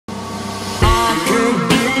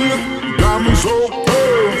coming so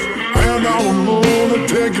close, and I'm gonna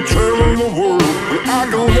take you traveling the world. I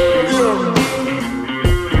can love you,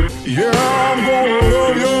 yeah, I'm gonna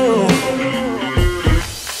love you.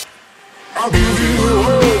 I'll give you the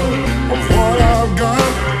whole of what I've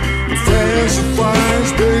got, the fancy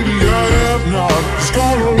finds, baby, I have not. Just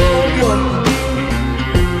gonna love you,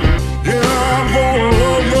 yeah, I'm gonna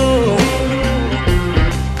love you.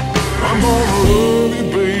 I'm gonna love you,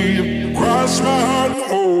 babe, cross my heart and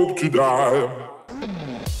hope to die.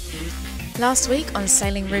 Last week on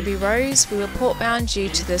Sailing Ruby Rose, we were port-bound due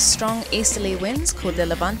to the strong easterly winds called the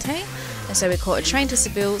Levante, and so we caught a train to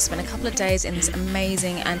Seville, spent a couple of days in this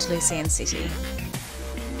amazing Andalusian city.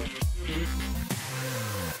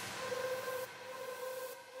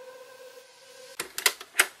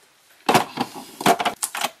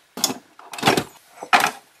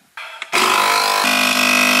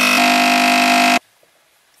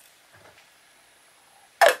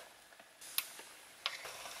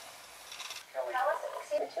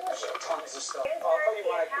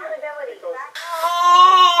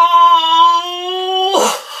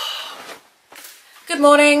 Good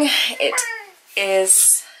morning, it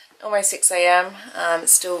is almost 6 a.m.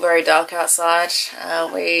 It's still very dark outside.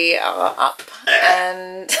 We are up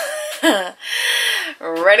and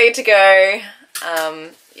ready to go.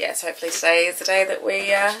 Yes, hopefully today is the day that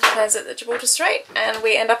we transit the Gibraltar Strait and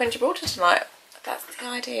we end up in Gibraltar tonight. That's the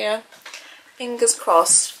idea. Fingers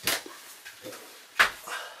crossed.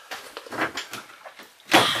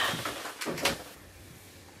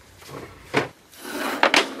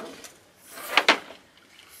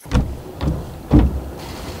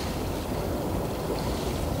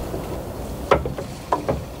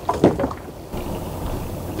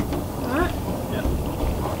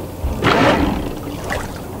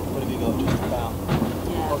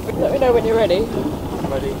 Let me know when you're ready.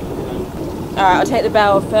 Ready. Alright, I'll take the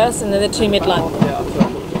bow off first and then the two midline. Yeah, I'll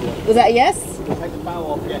try. Was that a yes? Take the bow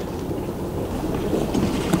off, yeah.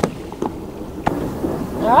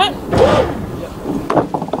 Alright.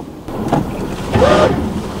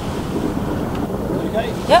 You okay?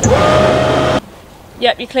 Yep.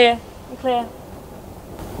 Yep, you're clear. You're clear.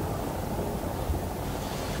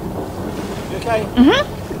 You okay?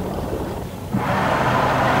 Mm-hmm.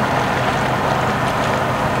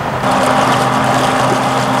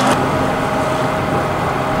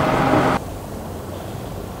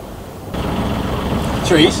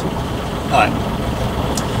 Trees. Alright.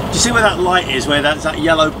 Do you see where that light is, where that's that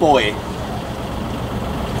yellow buoy?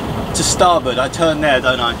 To starboard, I turn there,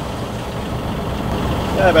 don't I?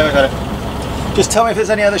 Yeah, baby, I got it. Just tell me if there's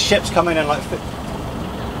any other ships coming in like...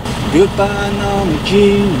 Goodbye,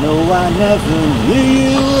 Normagino, I never knew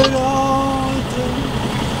you at all.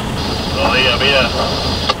 Oh, yeah.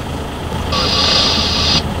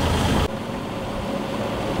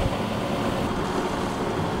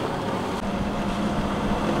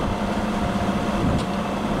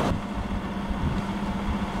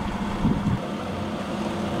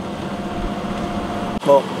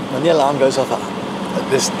 Well, when the alarm goes off at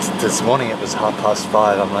this morning, it was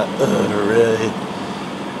 5:30. I'm like,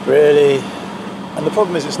 really? And the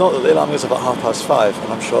problem is, it's not that the alarm goes off at 5:30,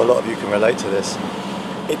 and I'm sure a lot of you can relate to this.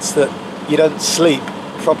 It's that you don't sleep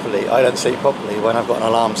properly. I don't sleep properly when I've got an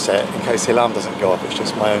alarm set in case the alarm doesn't go off. It's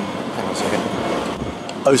just my own, hang on a second,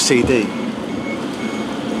 OCD.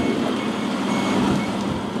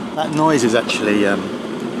 That noise is actually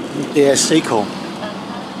DSC call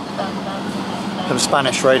from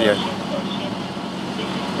Spanish radio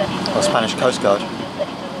or Spanish Coast Guard.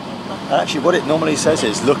 And actually what it normally says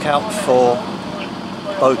is look out for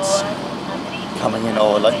boats coming in,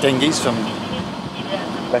 or like dinghies from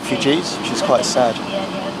refugees, which is quite sad.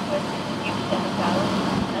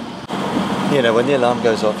 You know, when the alarm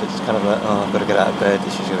goes off, it's kind of like, oh, I've got to get out of bed,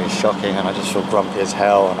 this is going to be shocking, and I just feel grumpy as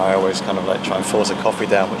hell, and I always kind of like try and force a coffee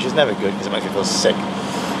down, which is never good because it makes me feel sick.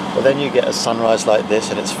 But then you get a sunrise like this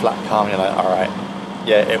and it's flat calm and you're like, alright,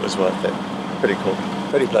 yeah, it was worth it. Pretty cool.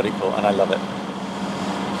 Pretty bloody cool, and I love it.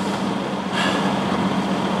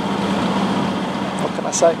 What can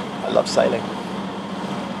I say? I love sailing.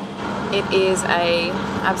 It is a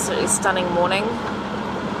absolutely stunning morning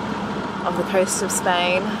off the coast of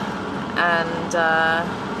Spain, and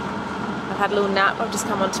I've had a little nap. I've just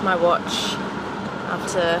come onto my watch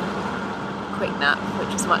after a quick nap,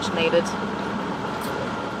 which was much needed.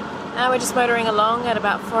 Now we're just motoring along at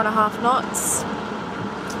about 4.5 knots,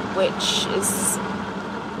 which is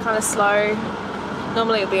kind of slow.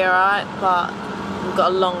 Normally it'll be alright, but we've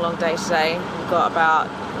got a long day today. We've got about,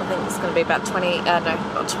 I think it's going to be about 20, no,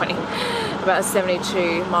 not 20, about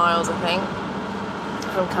 72 miles, I think,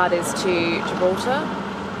 from Cadiz to Gibraltar.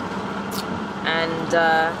 And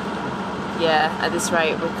yeah, at this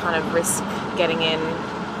rate we kind of risk getting in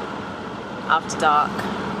after dark,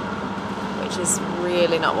 which is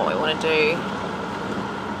really not what we want to do.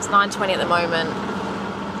 It's 9:20 at the moment.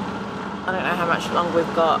 I don't know how much longer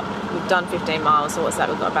we've got. We've done 15 miles, so what's that?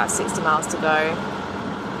 We've got about 60 miles to go.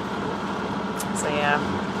 So yeah,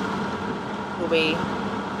 we'll be,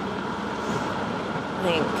 I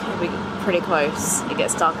think it'll be pretty close. It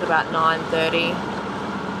gets dark at about 9:30.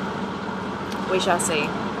 We shall see.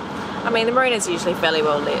 I mean, the marina's usually fairly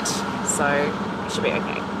well lit, so it should be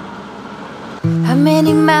okay. How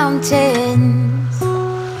many mountains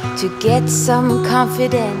to get some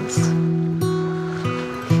confidence?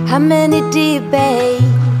 How many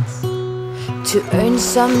debates to earn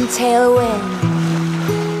some tailwind?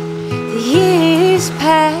 The years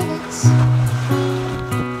pass,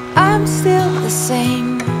 I'm still the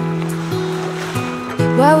same.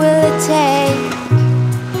 What will it take?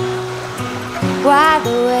 Why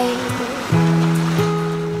the way?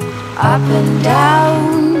 Up and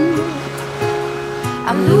down,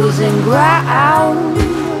 I'm losing ground.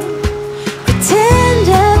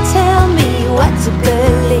 Pretender, tell me what to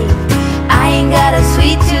believe. I ain't got a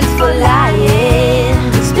sweet tooth for lying.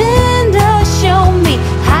 Spender, show me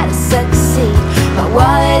how to succeed. My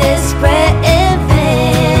wallet is spreading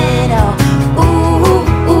thin. Oh,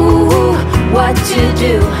 ooh, ooh, what to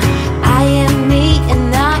do? I am me and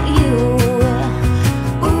not you.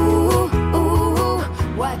 Ooh, ooh,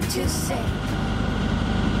 what to say?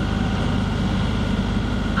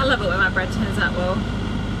 I love it when my bread turns out well.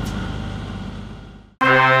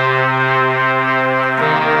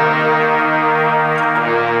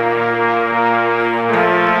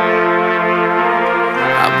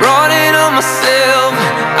 I brought it on myself.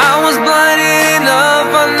 I was blinded enough.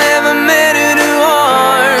 I never meant it to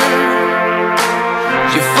harm.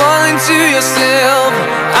 You fall into yourself.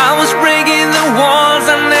 I was breaking the walls.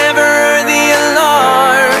 I never heard the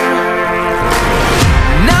alarm.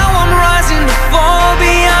 Now I'm rising to fall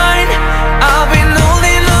behind. I've been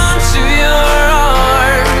holding on to your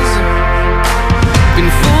arms.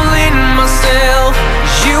 Been fooling myself.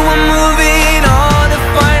 You were moving on to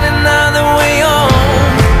find another way home.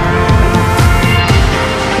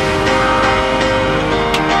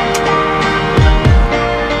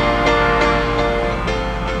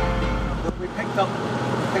 We picked up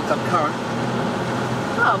current.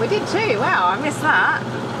 Oh, we did too. Wow, I missed that.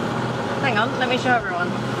 Hang on, let me show everyone.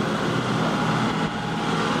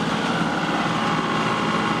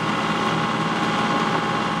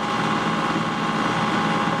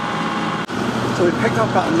 So we picked up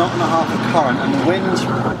about a knot and a half of current, and the wind,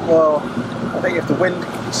 well, I think if the wind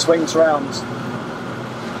swings round,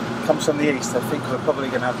 comes from the east, I think we're probably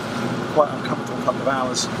going to have quite an uncomfortable couple of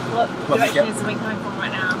hours. What Well, direction yeah. is it coming from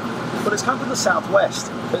right now? But it's coming from the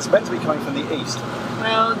southwest, but it's meant to be coming from the east.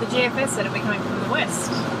 Well, the GFS said it'll be coming from the west.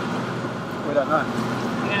 We don't know.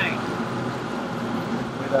 You know.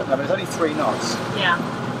 We don't know. There's only 3 knots. Yeah.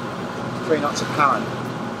 3 knots apparent.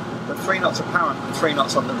 But 3 knots apparent and 3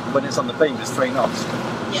 knots on the, when it's on the beam is 3 knots.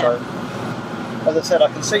 Yeah. So, as I said, I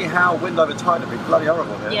can see how wind over tide would be bloody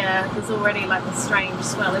horrible here. Yeah, there's already like a strange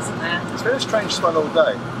swell, isn't there? It's been a strange swell all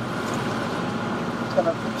day.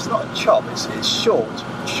 It's not a chop, it's short.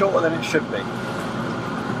 Shorter than it should be. You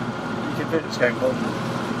can feel it's going boom,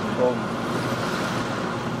 boom.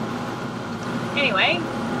 Anyway,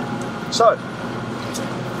 So,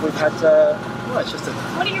 we've had, well, it's just a,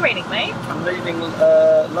 what are you reading, mate? I'm reading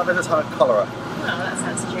Love in a Time of Cholera. Oh, that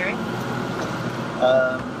sounds cheery.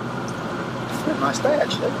 It's been a nice day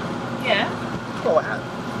actually. Yeah. Well,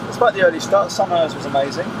 despite the early start, summer's was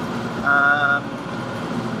amazing.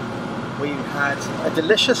 We had a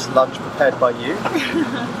delicious lunch prepared by you.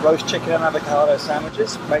 Roast chicken and avocado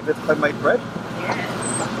sandwiches made with homemade bread. Yes.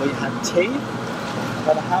 We had tea,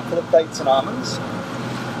 had a handful of dates and almonds.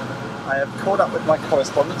 I have caught up with my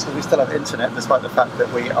correspondents because we still have internet despite the fact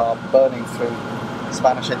that we are burning through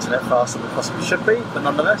Spanish internet faster than we possibly should be, but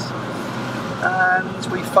nonetheless.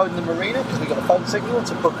 And we phoned the marina because we got a phone signal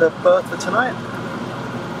to book a berth for tonight.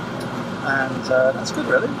 And that's good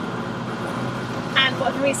really. And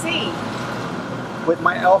what can we see? With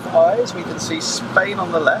my elf eyes, we can see Spain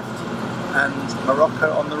on the left and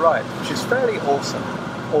Morocco on the right, which is fairly awesome.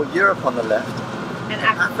 Or Europe on the left And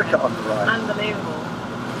Africa on the right. Unbelievable.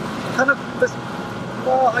 Kind of,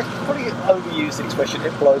 well, I probably overuse the expression,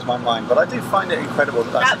 it blows my mind, but I do find it incredible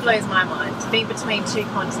that That blows my mind. Being between 2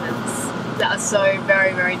 continents that are so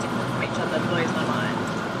very, very different from each other blows my mind.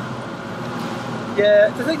 Yeah,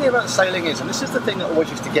 the thing about sailing is, and this is the thing that always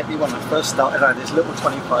used to get me when I first started on this little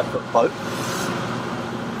 25-foot boat,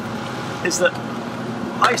 is that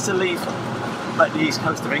I used to leave like the east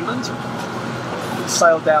coast of England could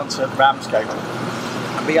sail down to Ramsgate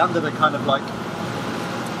and be under the kind of like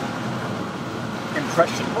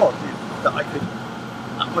impression, that I could.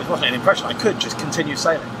 Well, it wasn't an impression. I could just continue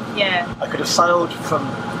sailing. Yeah. I could have sailed from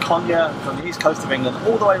Konya, from the east coast of England,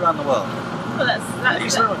 all the way around the world. Well, that's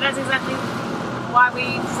exactly why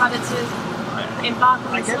we decided to embark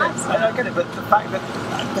on this lifestyle. I get it, but the fact that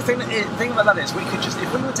the thing about that is, we could just,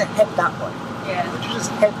 if we were to head that way, we could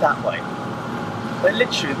just head that way. But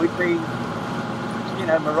literally, we'd be,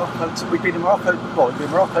 Morocco. We'd be in Morocco. Well, we'd be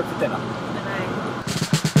in Morocco for dinner.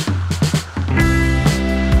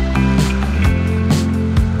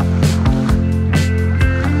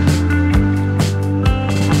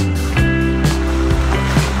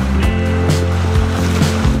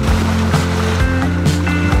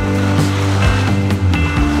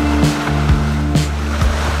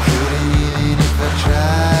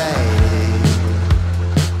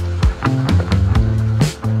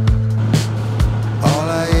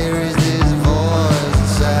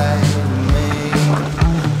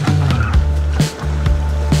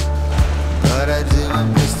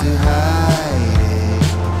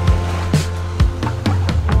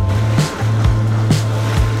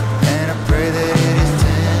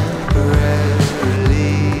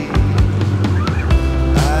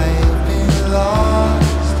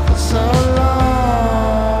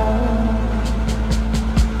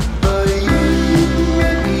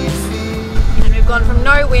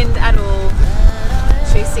 No wind at all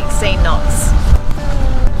to 16 knots.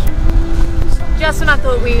 Just when I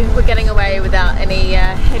thought we were getting away without any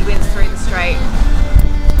headwinds through the strait.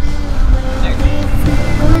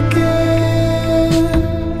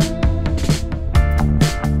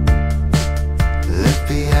 Left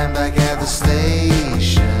behind back at the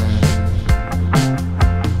station.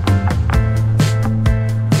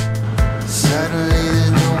 Suddenly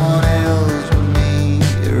there's no one else but me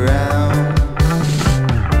around.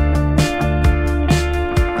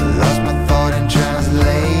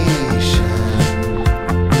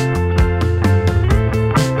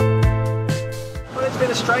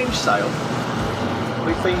 Strange sail.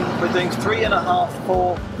 We're doing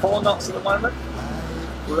 3.5, 4 knots at the moment.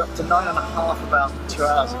 We're up to 9.5 about 2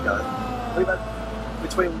 hours ago. We've had,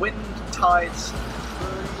 between wind, tides,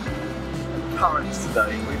 and currents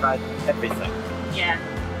today, we've had everything. Yeah.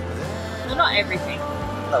 Well, not everything.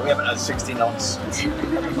 No, we haven't had 60 knots.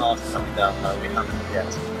 The mast coming down. No, we haven't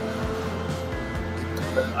yet.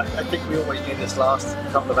 But I think we always knew this last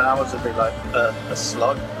couple of hours would be like a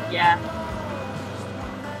slog. Yeah.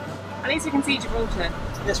 At least we can see Gibraltar.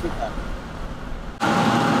 Yes, we can.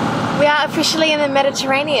 We are officially in the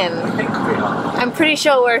Mediterranean. I think we are. I'm pretty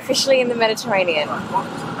sure we're officially in the Mediterranean. Welcome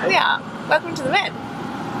to the Med. We are. Welcome to the Med.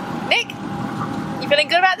 Nick, you feeling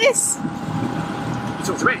good about this? You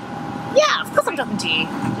talk to me? Yeah, of course I'm talking to you.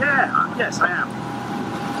 Yeah, yes I am.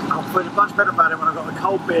 I'm feeling much better about it when I've got the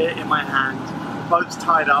cold beer in my hand, the boat's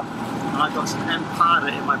tied up, and I've got some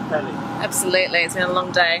empada in my belly. Absolutely, it's been a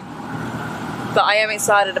long day. But I am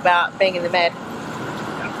excited about being in the Med.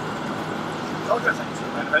 Yeah. I'll go take to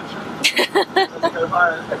the Med eventually. Let's go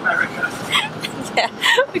via America. Yeah,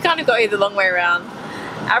 we kind of got here the long way around.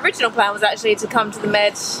 Our original plan was actually to come to the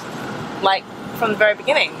Med, like, from the very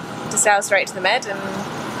beginning. To sail straight to the Med and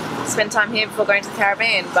spend time here before going to the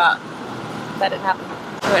Caribbean, but that didn't happen.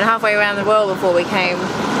 We went halfway around the world before we came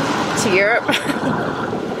to Europe.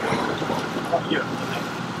 Not Europe,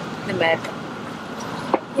 the Med.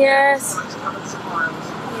 Yes.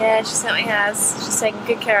 Yeah, she certainly has. She's taking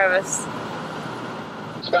good care of us.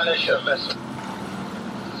 Spanish vessel.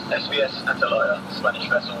 SBS Atalaya. Spanish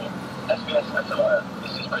vessel. SBS Atalaya.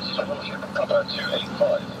 This is British warship number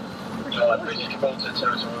 285. You are in British Gibraltar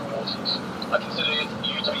territorial waters. I consider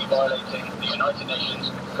you to be violating the United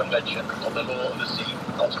Nations Convention on the Law of the Sea,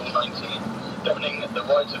 Article 19, governing the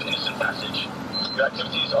right of innocent passage. Your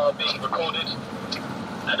activities are being recorded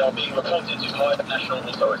and are being reported to high national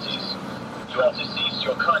authorities. You are to cease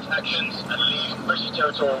your current actions and leave British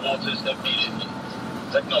territorial waters immediately.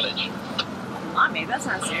 Acknowledge. Blimey, that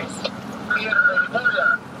sounds serious. What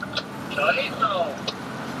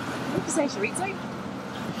did you say, chorizo?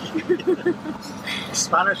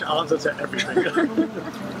 Spanish answer to everything.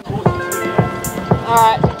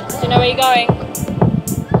 Alright, do you know where you're going?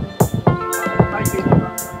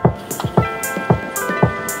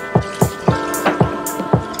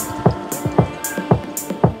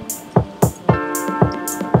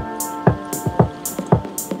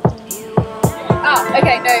 Ah,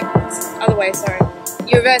 okay, no, other way, sorry.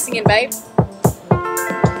 You're reversing in, babe.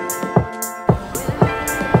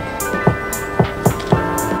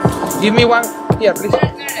 Give me one. Yeah, please. No,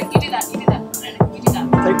 you do that, you do that. No, you do that.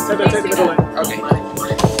 Take the middle one. Okay.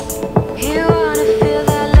 You wanna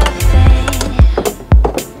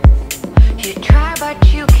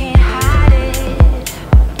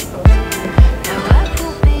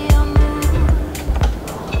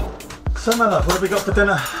So my love, what have we got for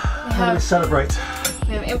dinner? How do we celebrate?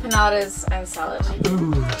 We have empanadas and salad.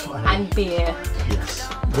 Ooh, that's what I hate. And beer. Yes.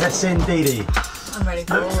 Yes, indeedy. I'm ready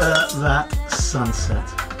for Look at that sunset.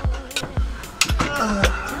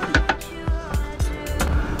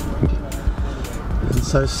 And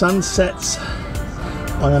so sun sets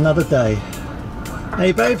on another day.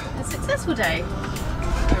 Hey babe? a successful day.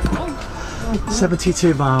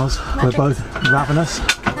 72 miles. We're both ravenous.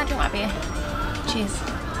 Can I drink my beer? Cheers.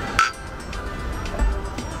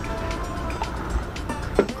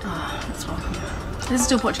 Oh, that's well. This is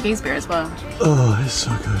still Portuguese beer as well. Oh, it's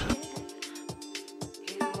so good.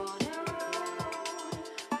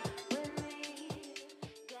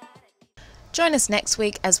 Join us next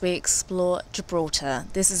week as we explore Gibraltar.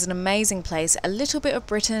 This is an amazing place, a little bit of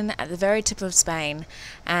Britain at the very tip of Spain.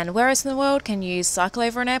 And where else in the world can you cycle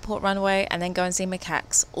over an airport runway and then go and see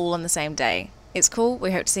macaques all on the same day? It's cool.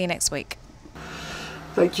 We hope to see you next week.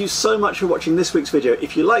 Thank you so much for watching this week's video.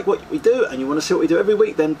 If you like what we do and you want to see what we do every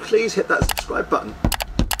week, then please hit that subscribe button.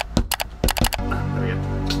 There we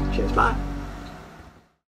go. Cheers, bye.